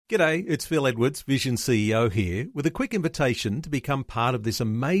G'day, it's Phil Edwards, Vision CEO here, with a quick invitation to become part of this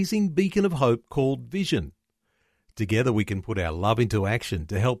amazing beacon of hope called Vision. Together we can put our love into action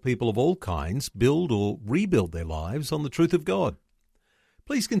to help people of all kinds build or rebuild their lives on the truth of God.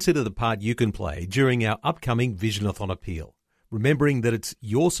 Please consider the part you can play during our upcoming Visionathon appeal, remembering that it's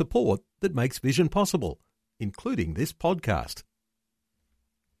your support that makes Vision possible, including this podcast.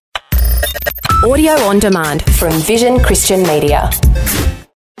 Audio on demand from Vision Christian Media.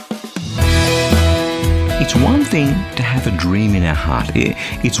 It's one thing to have a dream in our heart.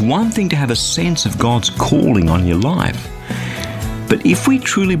 It's one thing to have a sense of God's calling on your life. But if we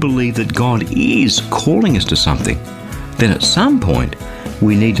truly believe that God is calling us to something, then at some point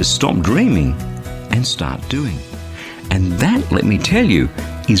we need to stop dreaming and start doing. And that, let me tell you,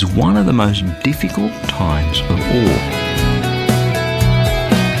 is one of the most difficult times of all.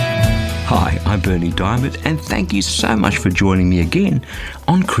 Hi, I'm Bernie Diamond, and thank you so much for joining me again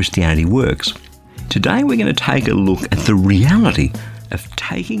on Christianity Works. Today we're going to take a look at the reality of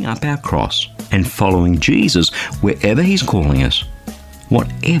taking up our cross and following Jesus wherever He's calling us,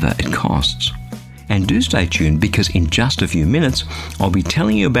 whatever it costs. And do stay tuned, because in just a few minutes I'll be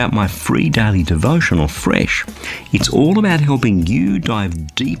telling you about my free daily devotional, Fresh. It's all about helping you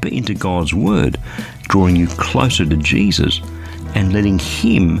dive deeper into God's Word, drawing you closer to Jesus, and letting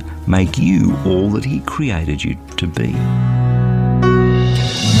Him make you all that He created you to be.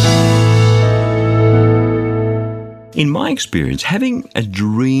 In my experience, having a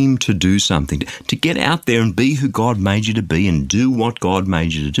dream to do something, to get out there and be who God made you to be and do what God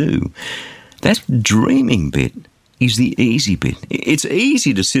made you to do, that dreaming bit is the easy bit. It's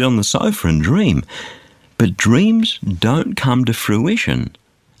easy to sit on the sofa and dream, but dreams don't come to fruition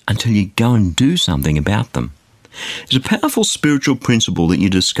until you go and do something about them. There's a powerful spiritual principle that you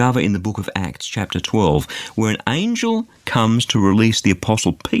discover in the book of Acts, chapter 12, where an angel comes to release the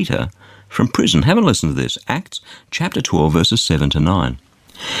Apostle Peter from prison. Have a listen to this. Acts chapter 12, verses 7 to 9.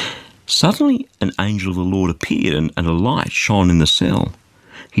 Suddenly an angel of the Lord appeared, and a light shone in the cell.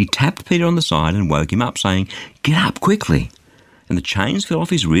 He tapped Peter on the side and woke him up, saying, "Get up quickly." And the chains fell off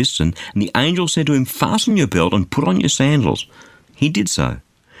his wrists, and the angel said to him, "Fasten your belt and put on your sandals." He did so.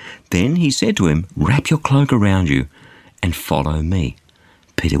 Then he said to him, "Wrap your cloak around you and follow me."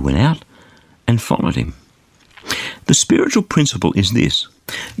 Peter went out and followed him. The spiritual principle is this: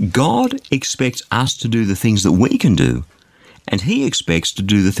 God expects us to do the things that we can do, and He expects to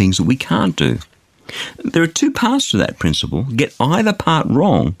do the things that we can't do. There are two parts to that principle. Get either part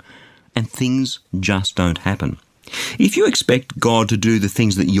wrong, and things just don't happen. If you expect God to do the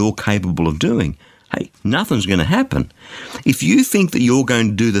things that you're capable of doing, hey, nothing's going to happen. If you think that you're going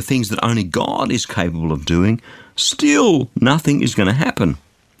to do the things that only God is capable of doing, still nothing is going to happen.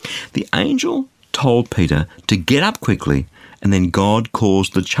 The angel told Peter to get up quickly, and then God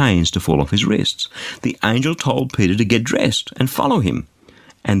caused the chains to fall off his wrists. The angel told Peter to get dressed and follow him.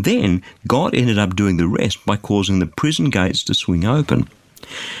 And then God ended up doing the rest by causing the prison gates to swing open.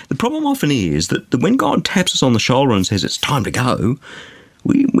 The problem often is that when God taps us on the shoulder and says it's time to go,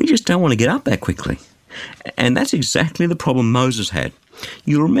 we just don't want to get up that quickly. And that's exactly the problem Moses had.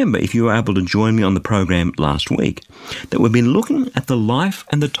 You'll remember, if you were able to join me on the program last week, that we've been looking at the life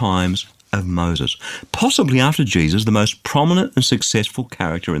and the times of Moses, possibly after Jesus, the most prominent and successful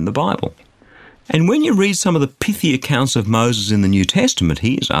character in the Bible. And when you read some of the pithy accounts of Moses in the New Testament,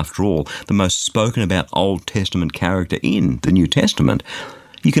 he is, after all, the most spoken about Old Testament character in the New Testament,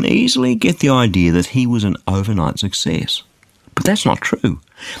 you can easily get the idea that he was an overnight success. But that's not true.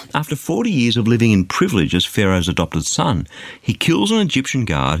 After 40 years of living in privilege as Pharaoh's adopted son, he kills an Egyptian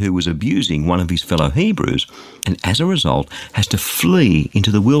guard who was abusing one of his fellow Hebrews, and as a result has to flee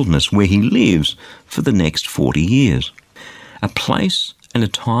into the wilderness, where he lives for the next 40 years. A place and a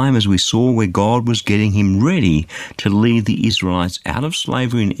time, as we saw, where God was getting him ready to lead the Israelites out of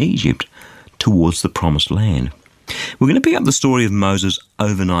slavery in Egypt towards the promised land. We're going to pick up the story of Moses'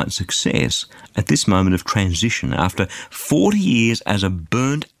 overnight success at this moment of transition after 40 years as a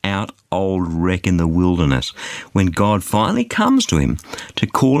burnt-out old wreck in the wilderness, when God finally comes to him to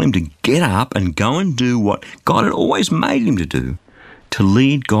call him to get up and go and do what God had always made him to do, to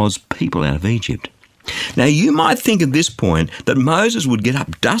lead God's people out of Egypt. Now, you might think at this point that Moses would get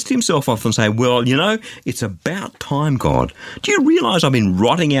up, dust himself off and say, "Well, it's about time, God. Do you realize I've been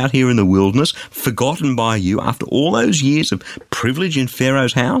rotting out here in the wilderness, forgotten by you after all those years of privilege in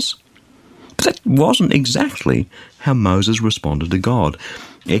Pharaoh's house?" But that wasn't exactly how Moses responded to God.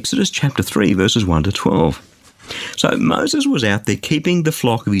 Exodus chapter 3, verses 1 to 12. So Moses was out there keeping the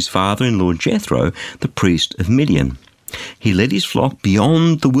flock of his father-in-law Jethro, the priest of Midian. He led his flock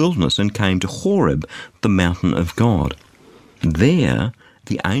beyond the wilderness and came to Horeb, the mountain of God. There,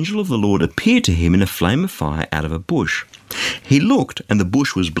 the angel of the Lord appeared to him in a flame of fire out of a bush. He looked, and the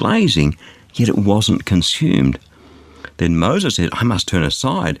bush was blazing, yet it wasn't consumed. Then Moses said, I must turn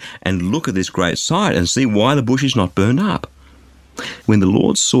aside and look at this great sight and see why the bush is not burned up. When the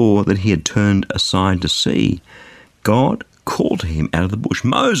Lord saw that he had turned aside to see, God called to him out of the bush,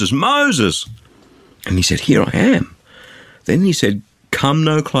 Moses, Moses! And he said, Here I am. Then he said, Come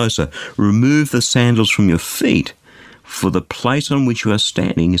no closer, remove the sandals from your feet, for the place on which you are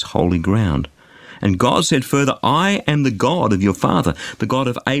standing is holy ground. And God said further, I am the God of your father, the God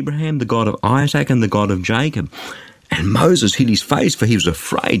of Abraham, the God of Isaac, and the God of Jacob. And Moses hid his face, for he was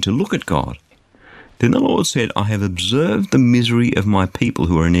afraid to look at God. Then the Lord said, I have observed the misery of my people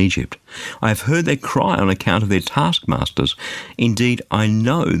who are in Egypt. I have heard their cry on account of their taskmasters. Indeed, I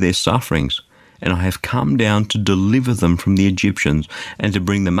know their sufferings, and I have come down to deliver them from the Egyptians and to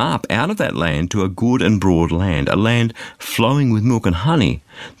bring them up out of that land to a good and broad land, a land flowing with milk and honey,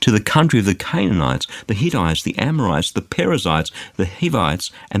 to the country of the Canaanites, the Hittites, the Amorites, the Perizzites, the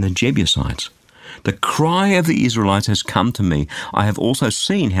Hivites, and the Jebusites. The cry of the Israelites has come to me. I have also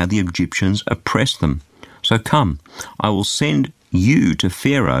seen how the Egyptians oppress them. So come, I will send you to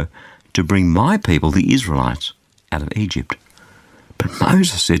Pharaoh to bring my people, the Israelites, out of Egypt. But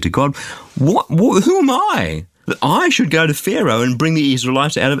Moses said to God, who am I, that I should go to Pharaoh and bring the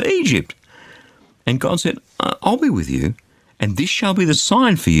Israelites out of Egypt? And God said, I'll be with you, and this shall be the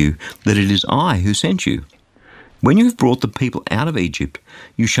sign for you that it is I who sent you. When you have brought the people out of Egypt,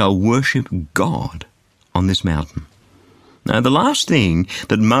 you shall worship God on this mountain. Now, the last thing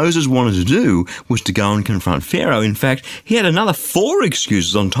that Moses wanted to do was to go and confront Pharaoh. In fact, he had another 4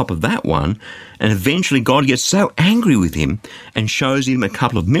 excuses on top of that one, and eventually God gets so angry with him and shows him a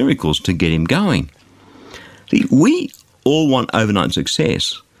couple of miracles to get him going. See, we all want overnight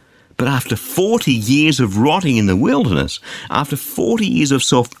success, but after 40 years of rotting in the wilderness, after 40 years of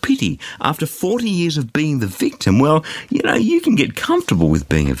self-pity, after 40 years of being the victim, well, you can get comfortable with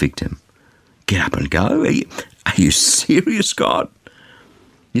being a victim. Get up and go. Are you serious, God?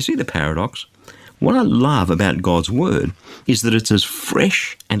 You see the paradox? What I love about God's Word is that it's as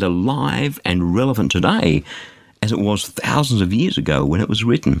fresh and alive and relevant today as it was thousands of years ago when it was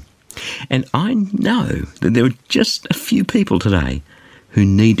written. And I know that there are just a few people today who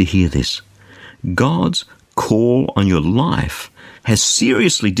need to hear this. God's call on your life has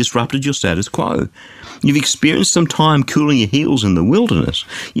seriously disrupted your status quo. You've experienced some time cooling your heels in the wilderness.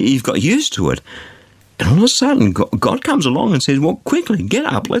 You've got used to it. And all of a sudden, God comes along and says, well, quickly, get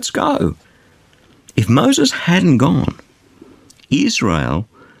up, let's go. If Moses hadn't gone, Israel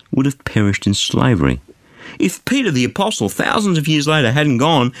would have perished in slavery. If Peter the Apostle, thousands of years later, hadn't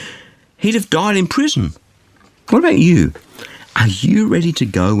gone, he'd have died in prison. What about you? Are you ready to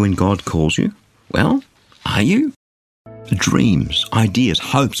go when God calls you? Well, are you? Dreams, ideas,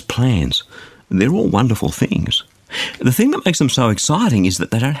 hopes, plans, they're all wonderful things. The thing that makes them so exciting is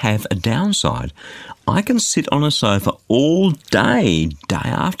that they don't have a downside. I can sit on a sofa all day, day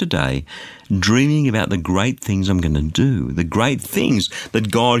after day, dreaming about the great things I'm going to do, the great things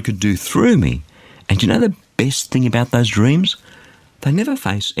that God could do through me. And you know the best thing about those dreams? They never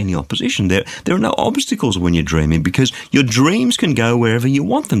face any opposition. There are no obstacles when you're dreaming because your dreams can go wherever you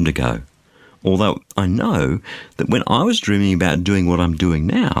want them to go. Although I know that when I was dreaming about doing what I'm doing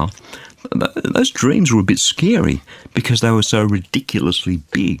now, those dreams were a bit scary because they were so ridiculously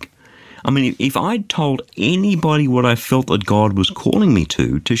big. I mean, if I'd told anybody what I felt that God was calling me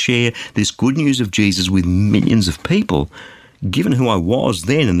to share this good news of Jesus with millions of people, given who I was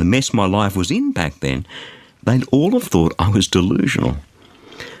then and the mess my life was in back then, they'd all have thought I was delusional.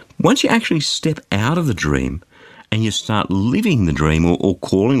 Once you actually step out of the dream and you start living the dream or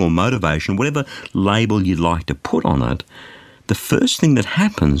calling or motivation, whatever label you'd like to put on it, the first thing that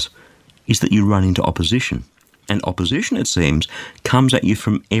happens is that you run into opposition. And opposition, it seems, comes at you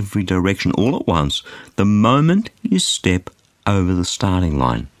from every direction all at once the moment you step over the starting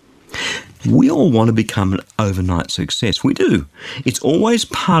line. We all want to become an overnight success. We do. It's always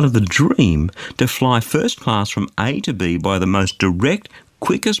part of the dream to fly first class from A to B by the most direct,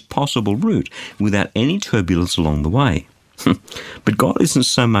 quickest possible route without any turbulence along the way. But God isn't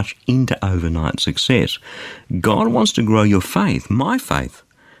so much into overnight success. God wants to grow your faith, my faith,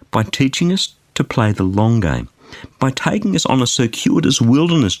 by teaching us to play the long game, by taking us on a circuitous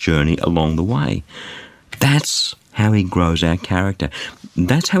wilderness journey along the way. That's how he grows our character.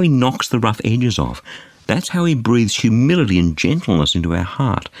 That's how he knocks the rough edges off. That's how he breathes humility and gentleness into our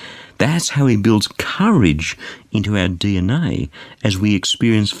heart. That's how he builds courage into our DNA as we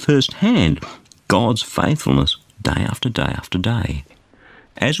experience firsthand God's faithfulness day after day after day.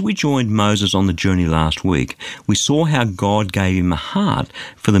 As we joined Moses on the journey last week, we saw how God gave him a heart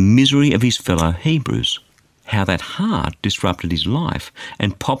for the misery of his fellow Hebrews, how that heart disrupted his life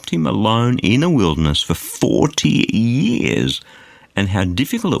and popped him alone in a wilderness for 40 years, and how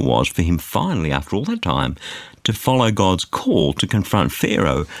difficult it was for him finally, after all that time, to follow God's call to confront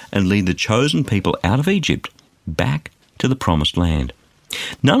Pharaoh and lead the chosen people out of Egypt back to the promised land.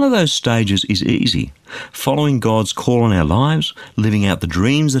 None of those stages is easy. Following God's call on our lives, living out the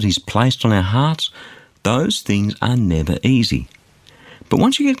dreams that he's placed on our hearts, those things are never easy. But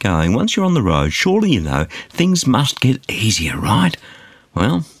once you get going, once you're on the road, surely you know things must get easier, right?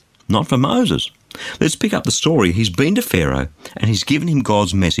 Well, not for Moses. Let's pick up the story. He's been to Pharaoh and he's given him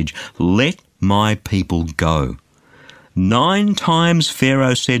God's message, "Let my people go." 9 times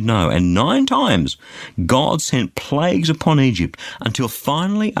Pharaoh said no, and 9 times God sent plagues upon Egypt, until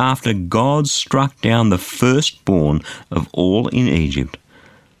finally, after God struck down the firstborn of all in Egypt,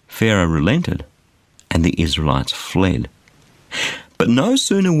 Pharaoh relented and the Israelites fled. But no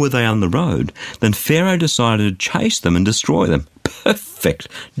sooner were they on the road than Pharaoh decided to chase them and destroy them. Perfect,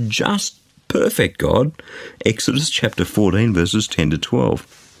 just perfect, God. Exodus chapter 14 verses 10 to 12.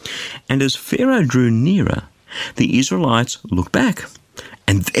 And as Pharaoh drew nearer, the Israelites looked back,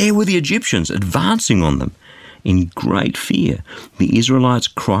 and there were the Egyptians advancing on them. In great fear, the Israelites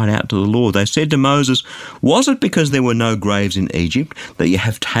cried out to the Lord. They said to Moses, "Was it because there were no graves in Egypt that you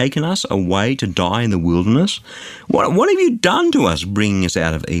have taken us away to die in the wilderness? What have you done to us, bringing us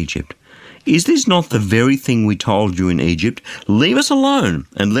out of Egypt? Is this not the very thing we told you in Egypt? Leave us alone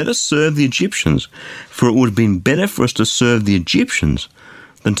and let us serve the Egyptians, for it would have been better for us to serve the Egyptians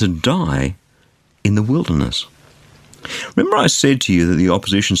than to die in the wilderness." Remember I said to you that the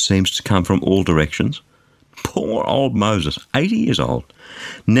opposition seems to come from all directions? Poor old Moses, 80 years old.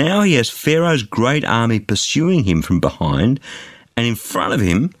 Now he has Pharaoh's great army pursuing him from behind, and in front of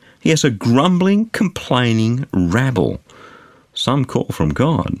him he has a grumbling, complaining rabble. Some call from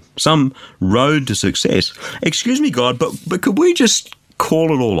God, some road to success. Excuse me, God, but could we just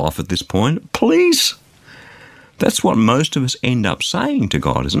call it all off at this point, please? That's what most of us end up saying to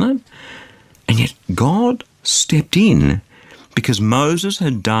God, isn't it? And yet God stepped in because Moses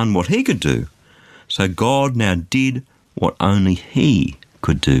had done what he could do. So God now did what only he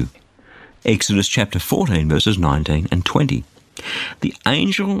could do. Exodus chapter 14 verses 19 and 20. The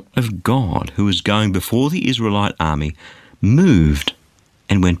angel of God who was going before the Israelite army moved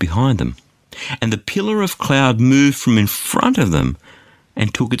and went behind them. And the pillar of cloud moved from in front of them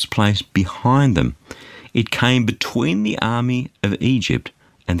and took its place behind them. It came between the army of Egypt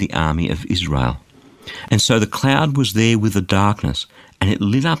and the army of Israel. And so the cloud was there with the darkness, and it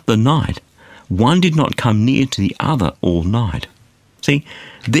lit up the night. One did not come near to the other all night. See,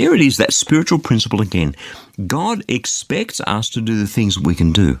 there it is, that spiritual principle again. God expects us to do the things we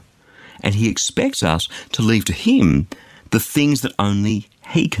can do, and he expects us to leave to him the things that only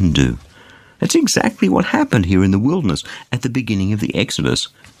he can do. That's exactly what happened here in the wilderness at the beginning of the Exodus.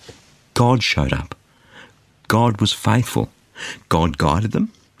 God showed up. God was faithful. God guided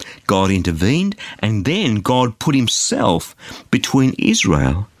them. God intervened, and then God put himself between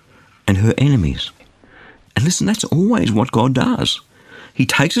Israel and her enemies. And listen, that's always what God does. He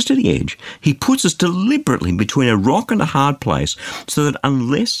takes us to the edge. He puts us deliberately between a rock and a hard place so that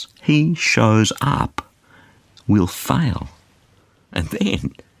unless he shows up, we'll fail. And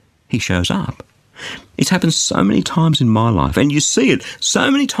then he shows up. It's happened so many times in my life, and you see it so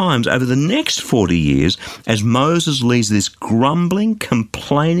many times over the next 40 years as Moses leads this grumbling,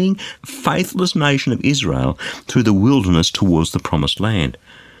 complaining, faithless nation of Israel through the wilderness towards the promised land.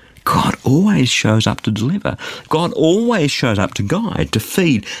 God always shows up to deliver. God always shows up to guide, to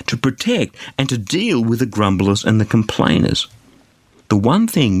feed, to protect, and to deal with the grumblers and the complainers. The one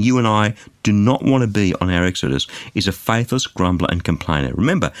thing you and I do not want to be on our Exodus is a faithless grumbler and complainer.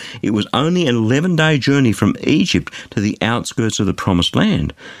 Remember, it was only an 11-day journey from Egypt to the outskirts of the promised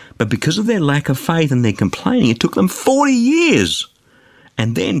land. But because of their lack of faith and their complaining, it took them 40 years.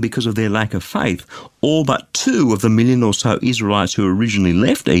 And then, because of their lack of faith, all but 2 of the million or so Israelites who originally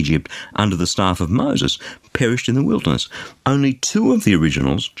left Egypt under the staff of Moses perished in the wilderness. Only 2 of the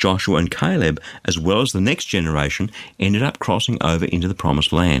originals, Joshua and Caleb, as well as the next generation, ended up crossing over into the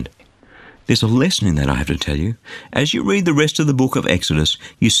promised land. There's a lesson in that, I have to tell you. As you read the rest of the book of Exodus,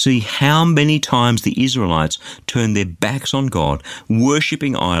 you see how many times the Israelites turned their backs on God,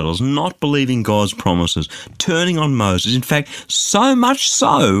 worshipping idols, not believing God's promises, turning on Moses. In fact, so much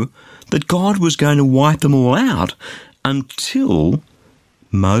so that God was going to wipe them all out until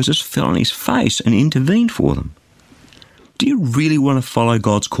Moses fell on his face and intervened for them. Do you really want to follow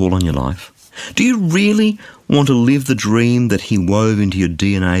God's call on your life? Do you really want to live the dream that he wove into your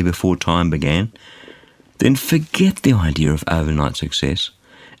DNA before time began? Then forget the idea of overnight success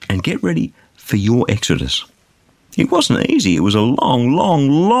and get ready for your exodus. It wasn't easy. It was a long, long,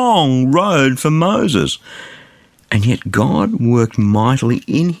 long road for Moses. And yet God worked mightily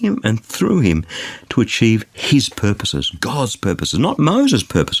in him and through him to achieve his purposes, God's purposes, not Moses'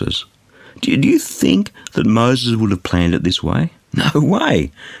 purposes. Do you think that Moses would have planned it this way? No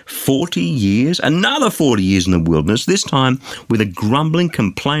way. 40 years, another 40 years in the wilderness, this time with a grumbling,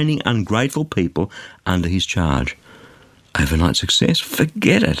 complaining, ungrateful people under his charge. Overnight success?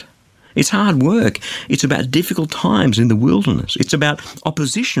 Forget it. It's hard work. It's about difficult times in the wilderness. It's about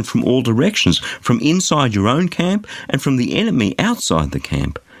opposition from all directions, from inside your own camp and from the enemy outside the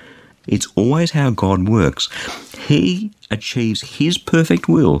camp. It's always how God works. He achieves his perfect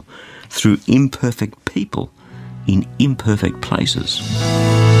will through imperfect people in imperfect places.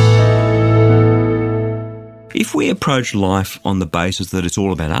 If we approach life on the basis that it's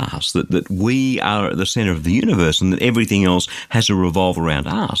all about us, that we are at the centre of the universe and that everything else has to revolve around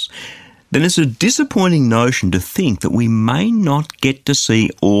us, then it's a disappointing notion to think that we may not get to see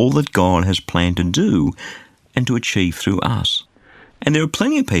all that God has planned to do and to achieve through us. And there are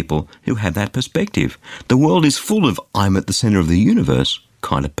plenty of people who have that perspective. The world is full of I'm at the centre of the universe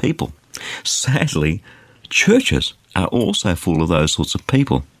kind of people. Sadly, churches are also full of those sorts of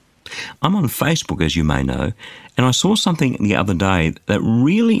people. I'm on Facebook, as you may know, and I saw something the other day that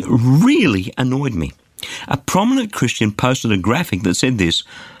really, really annoyed me. A prominent Christian posted a graphic that said this: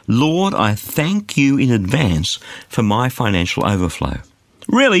 "Lord, I thank you in advance for my financial overflow."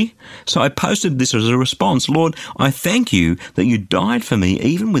 Really? So I posted this as a response: "Lord, I thank you that you died for me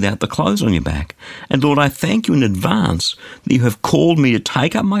even without the clothes on your back. And Lord, I thank you in advance that you have called me to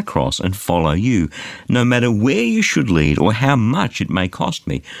take up my cross and follow you, no matter where you should lead or how much it may cost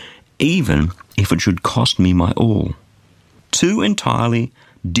me, even if it should cost me my all." Two entirely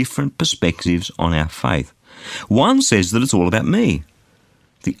different perspectives on our faith. One says that it's all about me.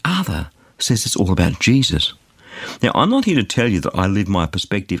 The other says it's all about Jesus. Now, I'm not here to tell you that I live my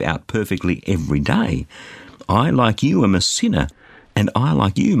perspective out perfectly every day. I, like you, am a sinner, and I,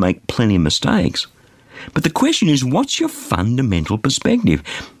 like you, make plenty of mistakes. But the question is, what's your fundamental perspective?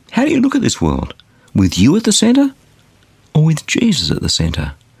 How do you look at this world? With you at the centre, or with Jesus at the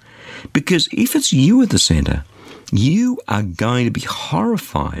centre? Because if it's you at the centre, you are going to be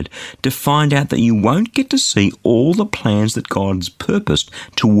horrified to find out that you won't get to see all the plans that God's purposed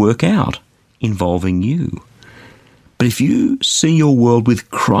to work out involving you. But if you see your world with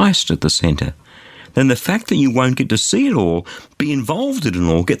Christ at the centre, then the fact that you won't get to see it all, be involved in it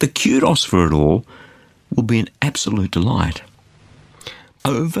all, get the kudos for it all, will be an absolute delight.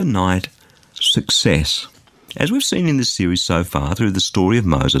 Overnight success. As we've seen in this series so far through the story of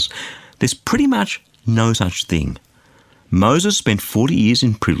Moses, there's pretty much no such thing. Moses spent 40 years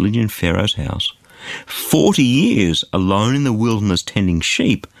in privilege in Pharaoh's house, 40 years alone in the wilderness tending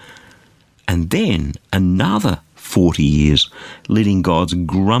sheep, and then another 40 years leading God's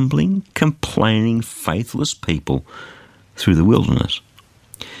grumbling, complaining, faithless people through the wilderness.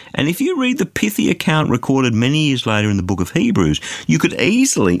 And if you read the pithy account recorded many years later in the book of Hebrews, you could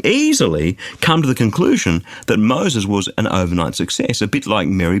easily come to the conclusion that Moses was an overnight success, a bit like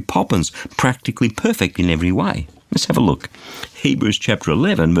Mary Poppins, practically perfect in every way. Let's have a look. Hebrews chapter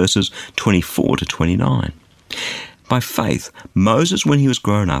 11, verses 24 to 29. By faith, Moses, when he was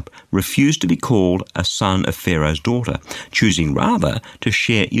grown up, refused to be called a son of Pharaoh's daughter, choosing rather to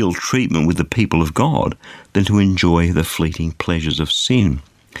share ill treatment with the people of God than to enjoy the fleeting pleasures of sin.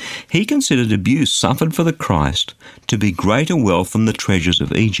 He considered abuse suffered for the Christ to be greater wealth than the treasures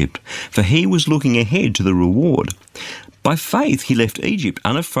of Egypt, for he was looking ahead to the reward. By faith he left Egypt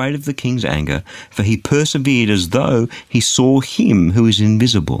unafraid of the king's anger, for he persevered as though he saw him who is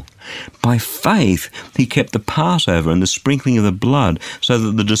invisible. By faith he kept the Passover and the sprinkling of the blood, so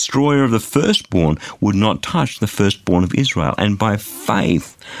that the destroyer of the firstborn would not touch the firstborn of Israel. And by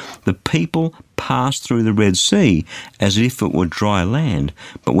faith the people passed through the Red Sea as if it were dry land,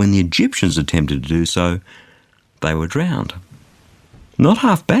 but when the Egyptians attempted to do so, they were drowned. Not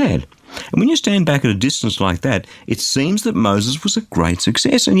half bad. And when you stand back at a distance like that, it seems that Moses was a great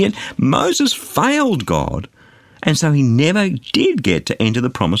success, and yet Moses failed God, and so he never did get to enter the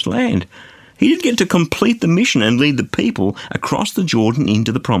promised land. He didn't get to complete the mission and lead the people across the Jordan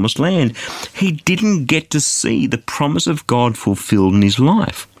into the promised land. He didn't get to see the promise of God fulfilled in his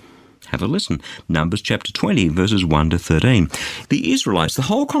life. Have a listen. Numbers chapter 20, verses 1 to 13. The Israelites, the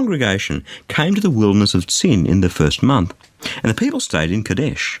whole congregation, came to the wilderness of Sin in the first month, and the people stayed in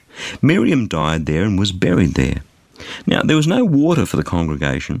Kadesh. Miriam died there and was buried there. Now, there was no water for the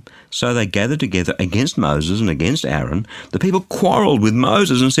congregation, so they gathered together against Moses and against Aaron. The people quarrelled with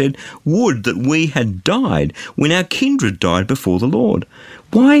Moses and said, "Would that we had died when our kindred died before the Lord.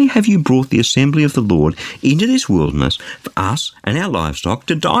 Why have you brought the assembly of the Lord into this wilderness for us and our livestock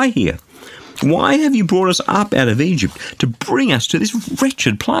to die here? Why have you brought us up out of Egypt to bring us to this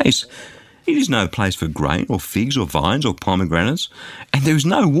wretched place? It is no place for grain or figs or vines or pomegranates, and there is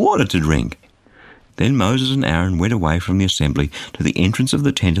no water to drink." Then Moses and Aaron went away from the assembly to the entrance of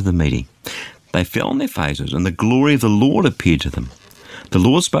the tent of the meeting. They fell on their faces, and the glory of the Lord appeared to them. The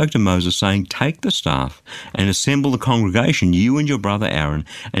Lord spoke to Moses, saying, "Take the staff and assemble the congregation, you and your brother Aaron,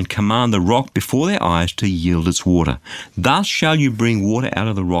 and command the rock before their eyes to yield its water. Thus shall you bring water out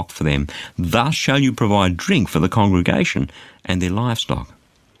of the rock for them. Thus shall you provide drink for the congregation and their livestock."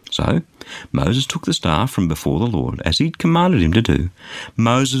 So Moses took the staff from before the Lord, as he'd commanded him to do.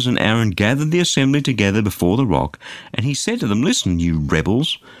 Moses and Aaron gathered the assembly together before the rock, and he said to them, "Listen, you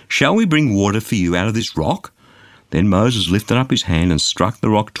rebels, shall we bring water for you out of this rock?" Then Moses lifted up his hand and struck the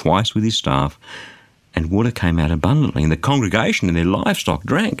rock twice with his staff, and water came out abundantly, and the congregation and their livestock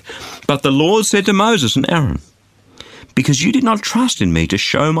drank. But the Lord said to Moses and Aaron, "Because you did not trust in me to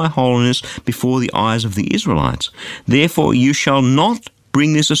show my holiness before the eyes of the Israelites, therefore you shall not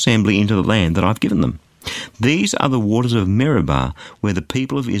bring this assembly into the land that I've given them. These are the waters of Meribah, where the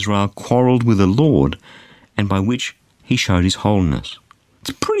people of Israel quarrelled with the Lord, and by which he showed his holiness."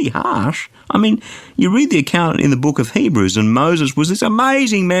 It's pretty harsh. I mean, you read the account in the book of Hebrews, and Moses was this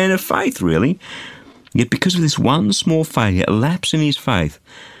amazing man of faith, really. Yet because of this one small failure, a lapse in his faith,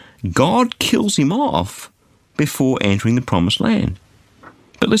 God kills him off before entering the promised land.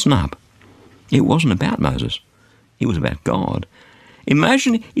 But listen up. It wasn't about Moses. It was about God.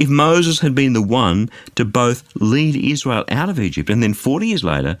 Imagine if Moses had been the one to both lead Israel out of Egypt and then 40 years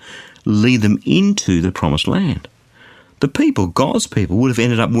later lead them into the promised land. The people, God's people, would have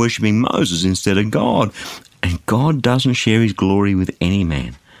ended up worshipping Moses instead of God. And God doesn't share his glory with any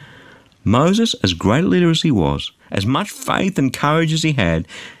man. Moses, as great a leader as he was, as much faith and courage as he had,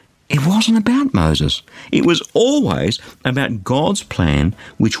 it wasn't about Moses. It was always about God's plan,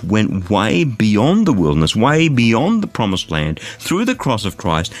 which went way beyond the wilderness, way beyond the promised land, through the cross of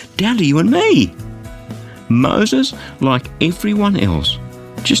Christ, down to you and me. Moses, like everyone else,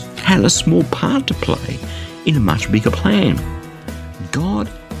 just had a small part to play in a much bigger plan. God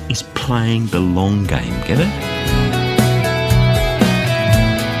is playing the long game, get it?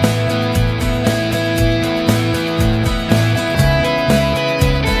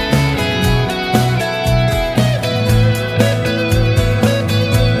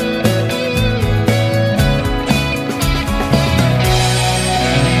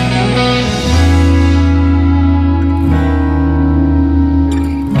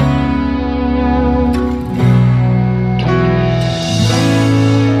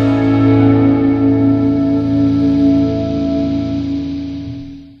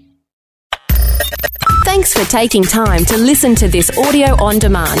 Thanks for taking time to listen to this audio on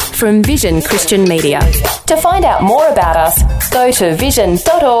demand from Vision Christian Media. To find out more about us, go to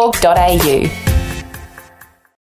vision.org.au.